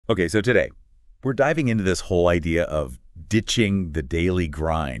Okay, so today, we're diving into this whole idea of ditching the daily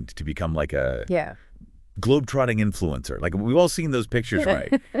grind to become like a Yeah. globetrotting influencer. Like, we've all seen those pictures,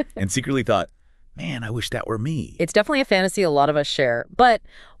 right? And secretly thought, man, I wish that were me. It's definitely a fantasy a lot of us share. But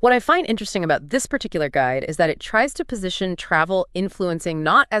what I find interesting about this particular guide is that it tries to position travel influencing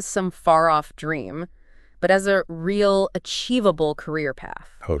not as some far-off dream, but as a real, achievable career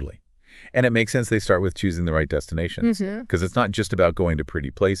path. Totally. And it makes sense they start with choosing the right destinations. Because it's not just about going to pretty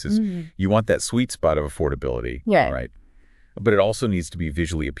places. You want that sweet spot of affordability, Yeah. all right? But it also needs to be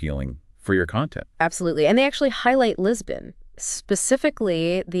visually appealing for your content. Absolutely. And they actually highlight Lisbon,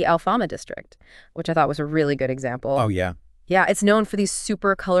 specifically the Alfama district, which I thought was a really good example. Oh, yeah. Yeah, it's known for these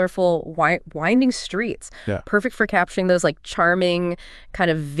super colorful, winding streets. Yeah. Perfect for capturing those like charming, kind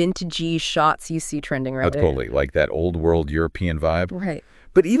of vintagey shots you see trending right now. Totally. Like that old world European vibe. Right.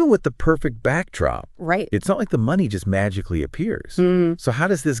 But even with the perfect backdrop, Right. it's not like the money just magically appears. So how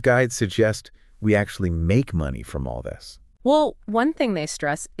does this guide suggest we actually make money from all this? Well, one thing they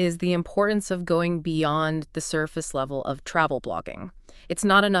stress is the importance of going beyond the surface level of travel blogging. It's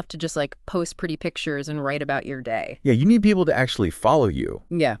not enough to just like post pretty pictures and write about your day. Yeah, you need people to actually follow you.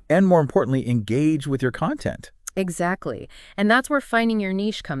 Yeah. And more importantly, engage with your content. Exactly. And that's where finding your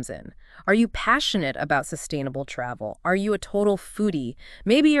niche comes in. Are you passionate about sustainable travel? Are you a total foodie?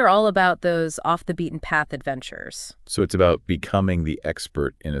 Maybe you're all about those off-the-beaten-path adventures. So it's about becoming the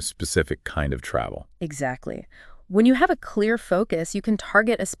expert in a specific kind of travel. Exactly. When you have a clear focus, you can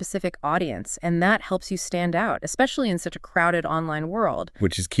target a specific audience, and that helps you stand out, especially in such a crowded online world.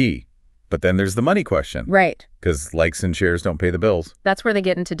 Which is key. But then there's the money question. Right. Because likes and shares don't pay the bills. That's where they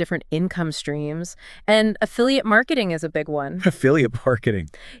get into different income streams. And affiliate marketing is a big one. Affiliate marketing.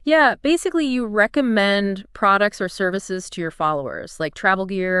 Yeah, basically you recommend products or services to your followers, like travel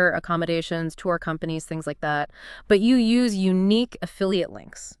gear, accommodations, tour companies, things like that. But you use unique affiliate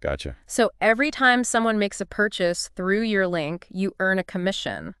links. Gotcha. So every time someone makes a purchase through your link, you earn a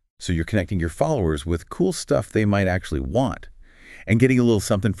commission. So you're connecting your followers with cool stuff they might actually want. And getting a little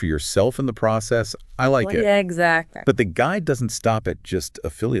something for yourself in the process. I like it. Yeah, exactly. But the guide doesn't stop at just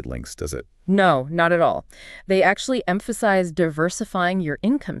affiliate links, does it? No, not at all. They actually emphasize diversifying your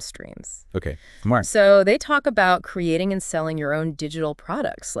income streams. Okay, smart. So they talk about creating and selling your own digital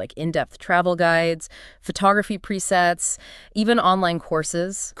products like in-depth travel guides, photography presets, even online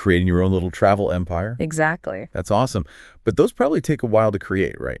courses. Creating your own little travel empire. Exactly. That's awesome. But those probably take a while to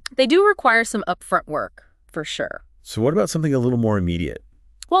create, right? They do require some upfront work, for sure. So what about something a little more immediate?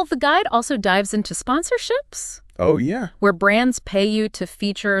 Well, the guide also dives into sponsorships, Oh, yeah. where brands pay you to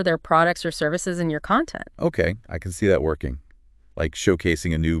feature their products or services in your content. Okay, I can see that working. Like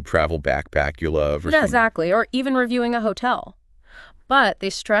showcasing a new travel backpack you love or Yeah, something. exactly. Or even reviewing a hotel. But they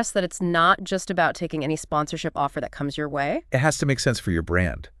stress that it's not just about taking any sponsorship offer that comes your way. It has to make sense for your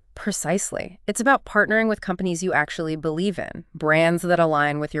brand. Precisely. It's about partnering with companies you actually believe in, brands that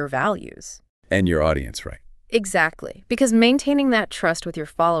align with your values. And your audience, right? Exactly. Because maintaining that trust with your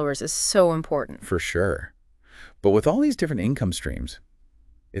followers is so important. For sure. But with all these different income streams,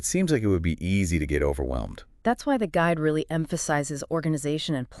 it seems like it would be easy to get overwhelmed. That's why the guide really emphasizes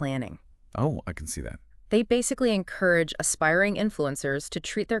organization and planning. Oh, I can see that. They basically encourage aspiring influencers to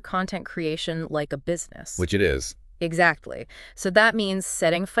treat their content creation like a business. Which it is. Exactly. So that means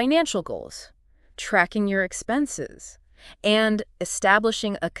setting financial goals, tracking your expenses, and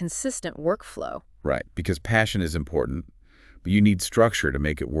establishing a consistent workflow. Right, because passion is important, but you need structure to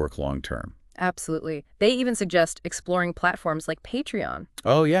make it work long term. Absolutely. They even suggest exploring platforms like Patreon,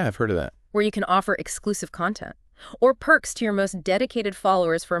 Oh, yeah, I've heard of that. where you can offer exclusive content, or perks to your most dedicated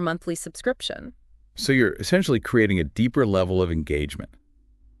followers for a monthly subscription. So you're essentially creating a deeper level of engagement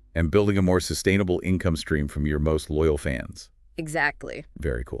and building a more sustainable income stream from your most loyal fans. Exactly.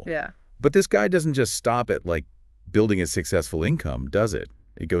 Very cool. Yeah. But this guide doesn't just stop at, like, building a successful income, does it?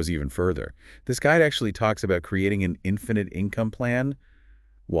 It goes even further. This guide actually talks about creating an infinite income plan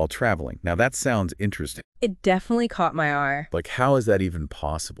while traveling. Now, that sounds interesting. It definitely caught my eye. Like, how is that even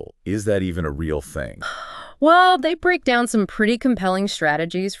possible? Is that even a real thing? Well, they break down some pretty compelling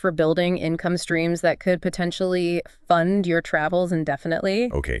strategies for building income streams that could potentially fund your travels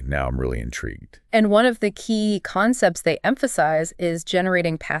indefinitely. Okay, now I'm really intrigued. And one of the key concepts they emphasize is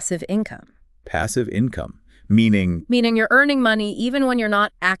generating passive income. Passive income, meaning, Meaning you're earning money even when you're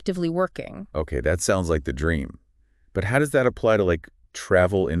not actively working. okay, that sounds like the dream. But how does that apply to, like,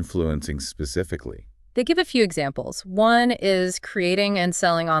 travel influencing specifically? They give a few examples. One is creating and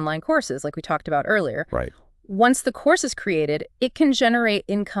selling online courses, like we talked about earlier. Right. Once the course is created, it can generate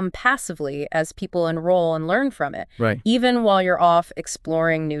income passively as people enroll and learn from it, Right. even while you're off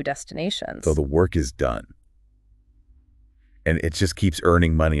exploring new destinations. So the work is done. And it just keeps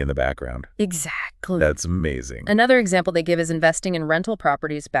earning money in the background. Exactly. That's amazing. Another example they give is investing in rental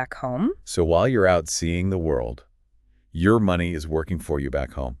properties back home. So while you're out seeing the world, your money is working for you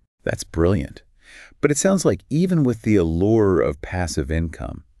back home. That's brilliant. But it sounds like even with the allure of passive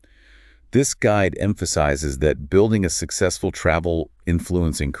income, this guide emphasizes that building a successful travel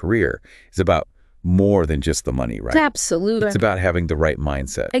influencing career is about more than just the money, right? Absolutely. It's about having the right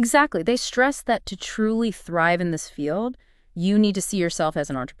mindset. Exactly. They stress that to truly thrive in this field, you need to see yourself as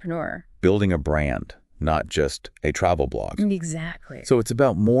an entrepreneur. Building a brand, not just a travel blog. Exactly. So it's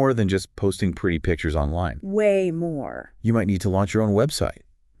about more than just posting pretty pictures online. Way more. You might need to launch your own website,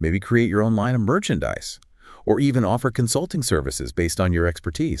 maybe create your own line of merchandise, or even offer consulting services based on your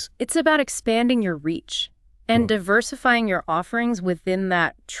expertise. It's about expanding your reach and diversifying your offerings within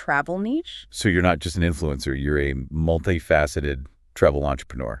that travel niche. So you're not just an influencer, you're a multifaceted travel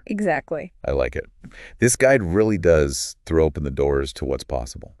entrepreneur. Exactly. I like it. This guide really does throw open the doors to what's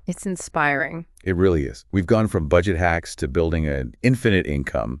possible. It's inspiring. It really is. We've gone from budget hacks to building an infinite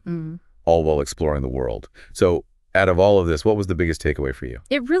income, all while exploring the world. So out of all of this, what was the biggest takeaway for you?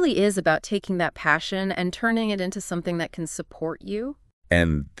 It really is about taking that passion and turning it into something that can support you.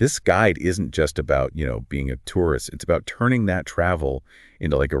 And this guide isn't just about, being a tourist. It's about turning that travel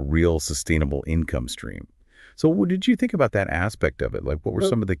into like a real sustainable income stream. So what did you think about that aspect of it? Like, what were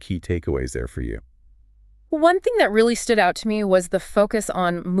some of the key takeaways there for you? One thing that really stood out to me was the focus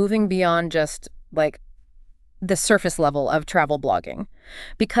on moving beyond just like the surface level of travel blogging.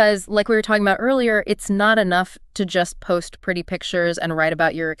 Because like we were talking about earlier, it's not enough to just post pretty pictures and write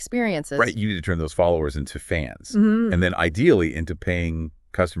about your experiences. Right. You need to turn those followers into fans and then ideally into paying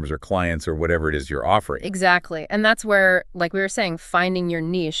customers or clients or whatever it is you're offering. Exactly. And that's where, like we were saying, finding your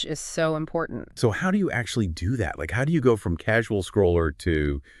niche is so important. So how do you actually do that? Like, how do you go from casual scroller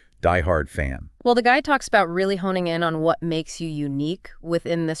to diehard fan? Well, the guide talks about really honing in on what makes you unique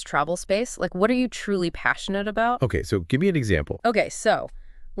within this travel space. Like, what are you truly passionate about? Okay, so give me an example. Okay, so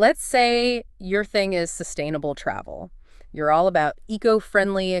let's say your thing is sustainable travel. You're all about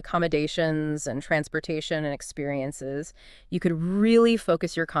eco-friendly accommodations and transportation and experiences. You could really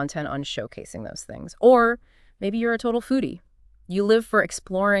focus your content on showcasing those things. Or maybe you're a total foodie. You live for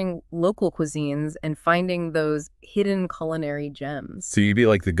exploring local cuisines and finding those hidden culinary gems. So you'd be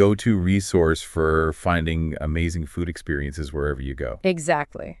like the go-to resource for finding amazing food experiences wherever you go.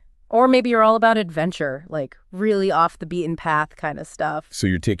 Exactly. Or maybe you're all about adventure, like really off the beaten path kind of stuff. So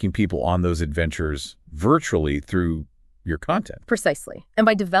you're taking people on those adventures virtually through your content. Precisely. And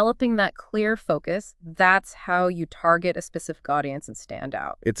by developing that clear focus, that's how you target a specific audience and stand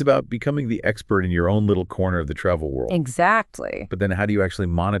out. It's about becoming the expert in your own little corner of the travel world. Exactly. But then how do you actually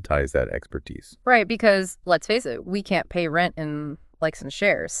monetize that expertise? Right, because let's face it, we can't pay rent in likes and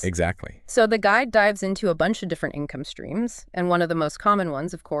shares. Exactly. So the guide dives into a bunch of different income streams, and one of the most common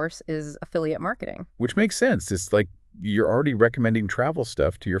ones, of course, is affiliate marketing. Which makes sense. It's like you're already recommending travel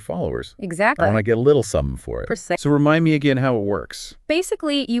stuff to your followers. Exactly. I want to get a little something for it. Precisely. So remind me again how it works.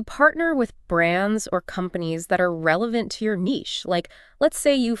 Basically, you partner with brands or companies that are relevant to your niche. Like, let's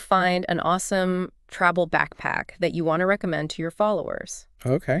say you find an awesome travel backpack that you want to recommend to your followers.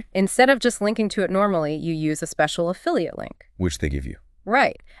 Okay. Instead of just linking to it normally, you use a special affiliate link. Which they give you.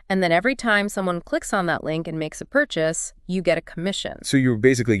 Right. And then every time someone clicks on that link and makes a purchase, you get a commission. So you're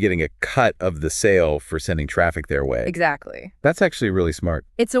basically getting a cut of the sale for sending traffic their way. Exactly. That's actually really smart.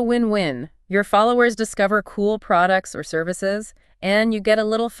 It's a win-win. Your followers discover cool products or services, and you get a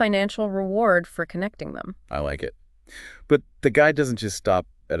little financial reward for connecting them. I like it. But the guide doesn't just stop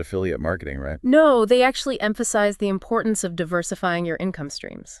at affiliate marketing, right? No, they actually emphasize the importance of diversifying your income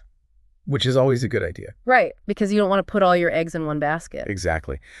streams. Which is always a good idea. Right, because you don't want to put all your eggs in one basket.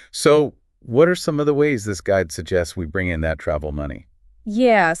 Exactly. So what are some of the ways this guide suggests we bring in that travel money?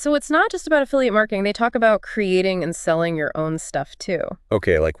 Yeah, so it's not just about affiliate marketing. They talk about creating and selling your own stuff too.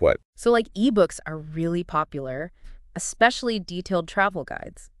 Okay, like what? So like ebooks are really popular, especially detailed travel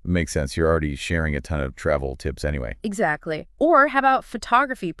guides. Makes sense. You're already sharing a ton of travel tips anyway. Exactly. Or how about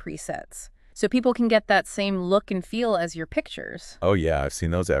photography presets? So people can get that same look and feel as your pictures. Oh yeah, I've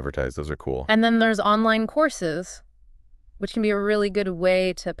seen those advertised. Those are cool. And then there's online courses, which can be a really good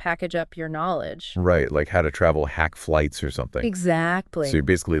way to package up your knowledge. Right, like how to travel hack flights or something. Exactly. So you're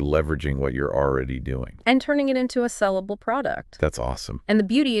basically leveraging what you're already doing. And turning it into a sellable product. That's awesome. And the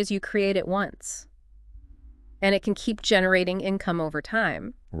beauty is you create it once. And it can keep generating income over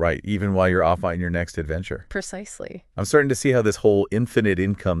time. Right, even while you're off on your next adventure. Precisely. I'm starting to see how this whole infinite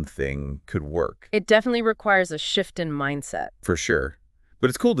income thing could work. It definitely requires a shift in mindset. For sure.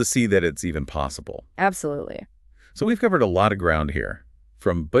 But it's cool to see that it's even possible. Absolutely. So we've covered a lot of ground here.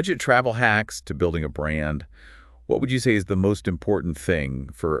 From budget travel hacks to building a brand. What would you say is the most important thing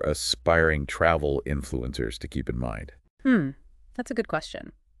for aspiring travel influencers to keep in mind? That's a good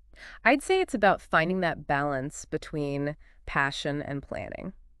question. I'd say it's about finding that balance between passion and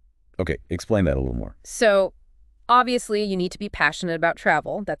planning. Okay, explain that a little more. So, obviously, you need to be passionate about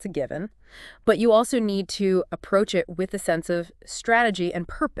travel. That's a given. But you also need to approach it with a sense of strategy and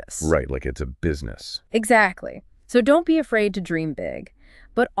purpose. Right, like it's a business. Exactly. So don't be afraid to dream big,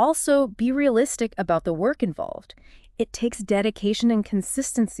 but also be realistic about the work involved. It takes dedication and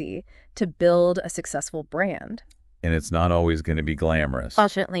consistency to build a successful brand. And it's not always going to be glamorous.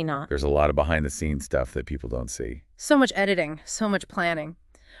 Fortunately not. There's a lot of behind-the-scenes stuff that people don't see. So much editing, so much planning.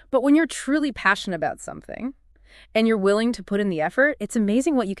 But when you're truly passionate about something and you're willing to put in the effort, it's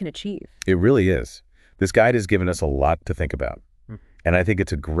amazing what you can achieve. It really is. This guide has given us a lot to think about. And I think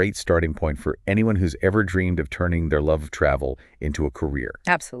it's a great starting point for anyone who's ever dreamed of turning their love of travel into a career.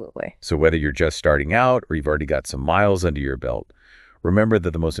 Absolutely. So whether you're just starting out or you've already got some miles under your belt, remember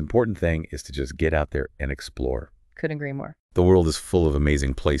that the most important thing is to just get out there and explore. Couldn't agree more. The world is full of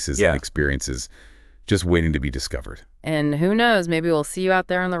amazing places and experiences just waiting to be discovered. And who knows, maybe we'll see you out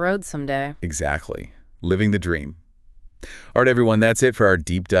there on the road someday. Exactly. Living the dream. All right, everyone, that's it for our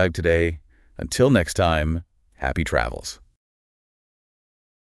deep dive today. Until next time, happy travels.